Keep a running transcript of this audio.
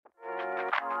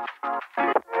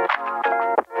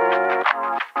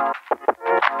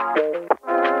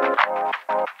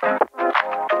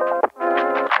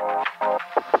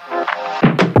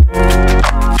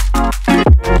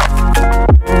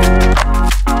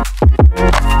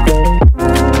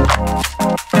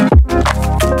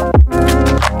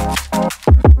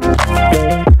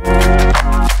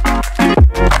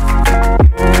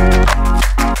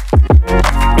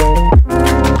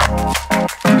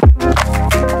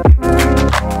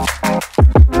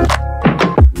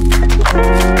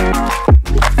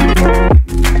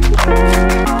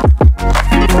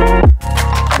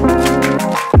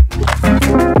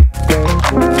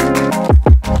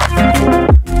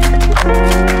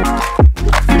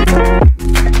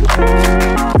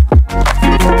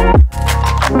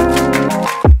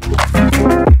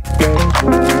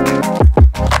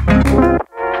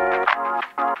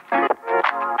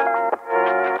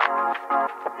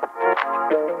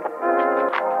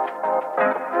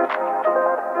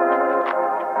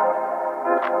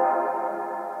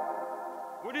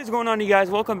on, you guys?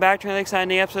 Welcome back to another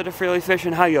exciting episode of Freely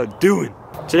Fishing. How y'all doing?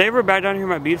 Today we're back down here in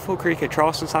my beautiful creek at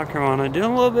Charleston, South Carolina,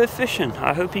 doing a little bit of fishing.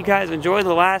 I hope you guys enjoyed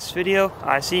the last video.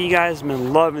 I see you guys have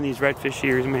been loving these redfish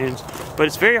shears, man. But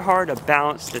it's very hard to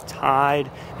balance the tide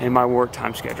and my work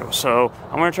time schedule. So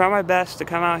I'm going to try my best to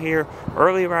come out here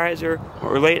early riser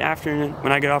or late afternoon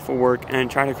when I get off of work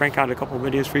and try to crank out a couple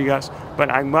videos for you guys.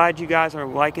 But I'm glad you guys are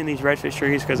liking these redfish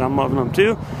shears because I'm loving them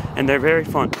too. And they're very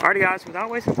fun. Alrighty guys, without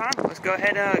wasting time, let's go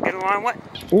ahead and get a line wet.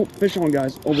 Oh, fish on,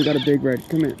 guys. Oh, we got a big red.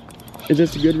 Come here. Is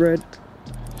this a good red?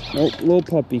 Oh, little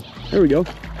puppy. There we go.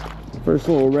 First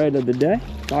little red of the day.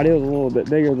 Thought it was a little bit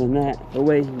bigger than that. The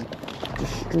way he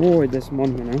destroyed this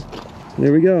one, you know.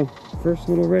 There we go. First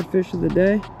little redfish of the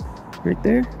day. Right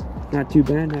there. Not too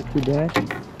bad, not too bad.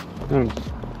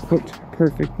 Hooked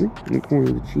perfectly in the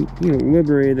corner of the cheek. You know,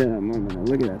 liberated that mumino.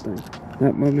 Look at that thing.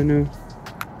 That mumino.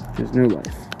 Just no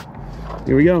life.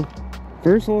 Here we go.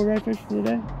 First little redfish for the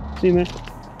day. See you, man.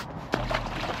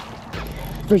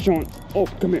 Fish on. Oh,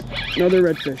 come here. Another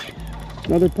redfish.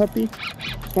 Another puppy.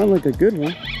 Finally, like a good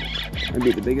one. That'd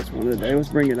be the biggest one of the day. Let's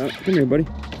bring it up. Come here, buddy.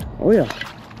 Oh, yeah.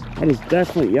 That is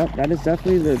definitely, yep, that is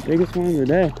definitely the biggest one of the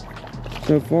day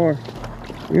so far.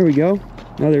 Here we go.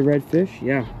 Another redfish.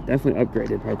 Yeah, definitely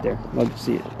upgraded right there. Love to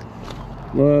see it.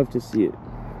 Love to see it.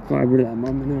 Fiber to that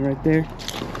mumino right there.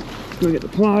 Look at the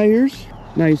pliers.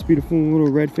 Nice, beautiful little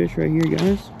redfish right here,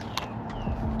 guys.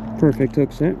 Perfect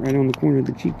hook set right on the corner of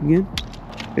the cheek again.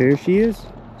 There she is.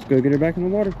 Let's go get her back in the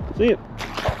water. See it.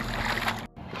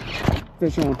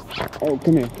 Fish on. Oh,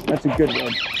 come here. That's a good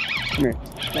one. Come here.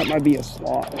 That might be a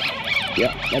slot.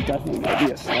 Yeah, that definitely might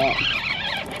be a slot.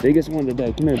 Biggest one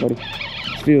today. Come here, buddy.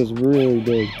 This feels really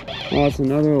big. Oh, it's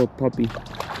another little puppy.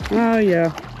 Oh,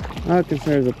 yeah. I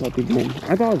consider it a puppy drum.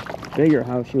 I thought it was bigger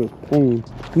how she was pulling.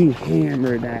 He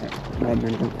hammered that.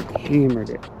 Hammered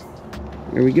it.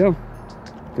 There we go.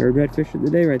 Third redfish of the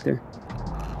day right there.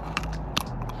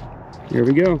 Here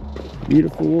we go.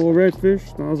 Beautiful little redfish.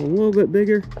 Thought it was a little bit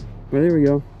bigger, but there we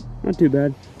go. Not too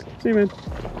bad. See you, man.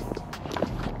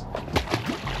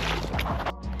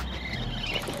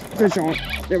 Fish on.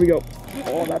 There we go.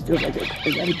 Oh, that feels like it.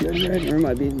 Is that a good red? Or it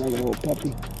might be another little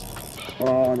puppy.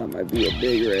 Oh, that might be a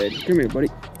big red. Come here, buddy.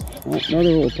 Oh, another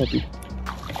little puppy.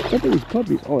 Look at these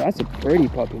puppies. Oh, that's a pretty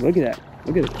puppy. Look at that.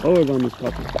 Look at the colors on this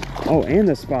puppy. Oh, and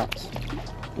the spots.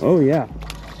 Oh, yeah.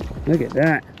 Look at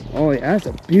that. Oh, yeah, that's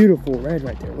a beautiful red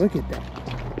right there. Look at that.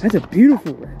 That's a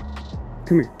beautiful red.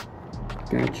 Come here.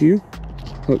 Got you.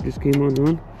 Hook just came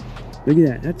undone. Look at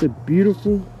that. That's a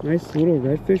beautiful, nice little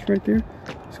redfish right there.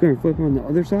 Just going to flip on the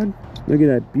other side. Look at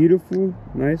that beautiful,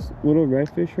 nice little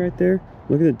redfish right there.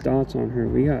 Look at the dots on her.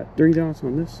 We got 3 dots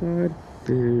on this side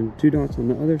and 2 dots on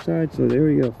the other side. So there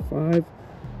we go. 5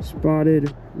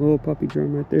 spotted little puppy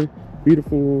drum right there.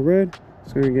 Beautiful little red.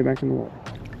 Just going to get back in the water.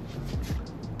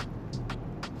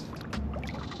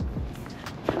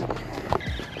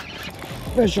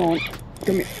 Fish on.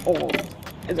 Come here. Oh,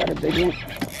 is that a big one?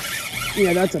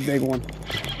 Yeah, that's a big one.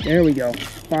 There we go.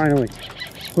 Finally.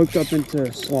 Hooked up into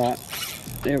a slot.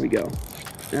 There we go.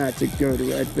 That's a go-to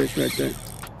redfish right there.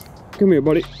 Come here,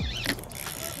 buddy.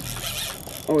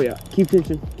 Oh, yeah. Keep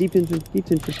tension. Keep tension. Keep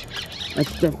tension.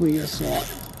 That's definitely a slot.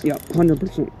 Yep,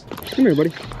 100%. Come here,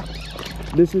 buddy.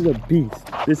 This is a beast.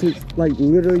 This is like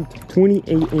literally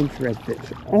 28-inch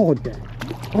redfish. All day.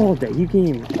 All day. You can't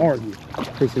even argue.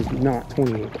 This is not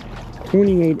 28.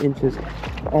 28 inches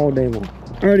all day long.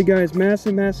 Alrighty guys,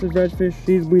 massive redfish.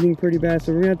 She's bleeding pretty bad,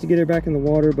 so we're gonna have to get her back in the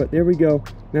water, but there we go.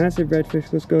 Massive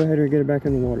redfish. Let's go ahead and get her back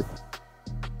in the water.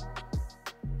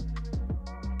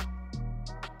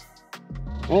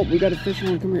 Oh, we got a fish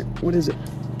on. Come here. What is it?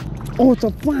 Oh, it's a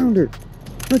flounder.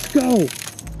 Let's go.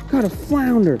 Got a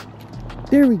flounder.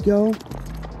 There we go.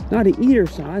 Not an eater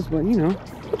size, but you know,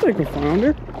 I'll take a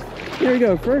flounder. There we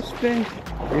go. First fish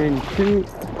in 2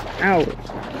 hours.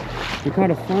 We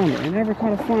caught a flounder. I never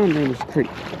caught a flounder in this creek.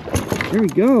 There we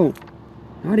go.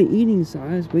 Not an eating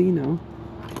size, but you know,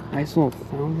 nice little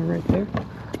flounder right there.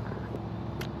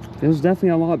 It was definitely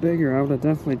a lot bigger. I would have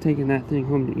definitely taken that thing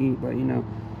home to eat, but you know,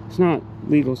 it's not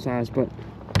legal size, but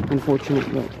unfortunate.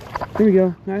 But here we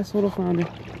go. Nice little flounder.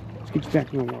 Let's get you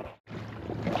back in the water.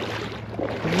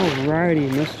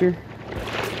 Alrighty, mister.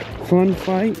 Fun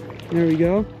fight. There we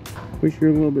go. Wish you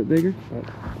were a little bit bigger,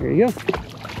 but there you go.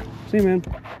 See you, man.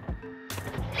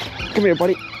 Come here,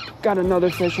 buddy. Got another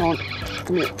fish on.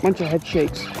 Come here. Bunch of head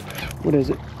shakes. What is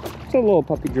it? It's a little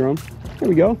puppy drum. There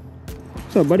we go.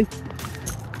 What's up, buddy?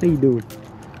 How you doing?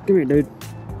 Come here, dude.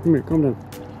 Come here. Calm down.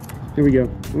 Here we go.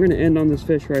 We're going to end on this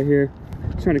fish right here.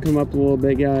 It's trying to come up a little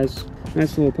bit, guys.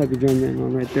 Nice little puppy drum getting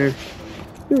on right there.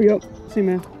 Here we go. See you,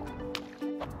 man.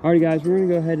 Alright guys, we're going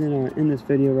to go ahead and end this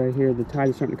video right here. The tide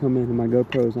is starting to come in and my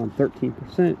GoPro is on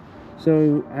 13%.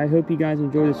 So I hope you guys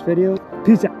enjoy this video.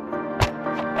 Peace out.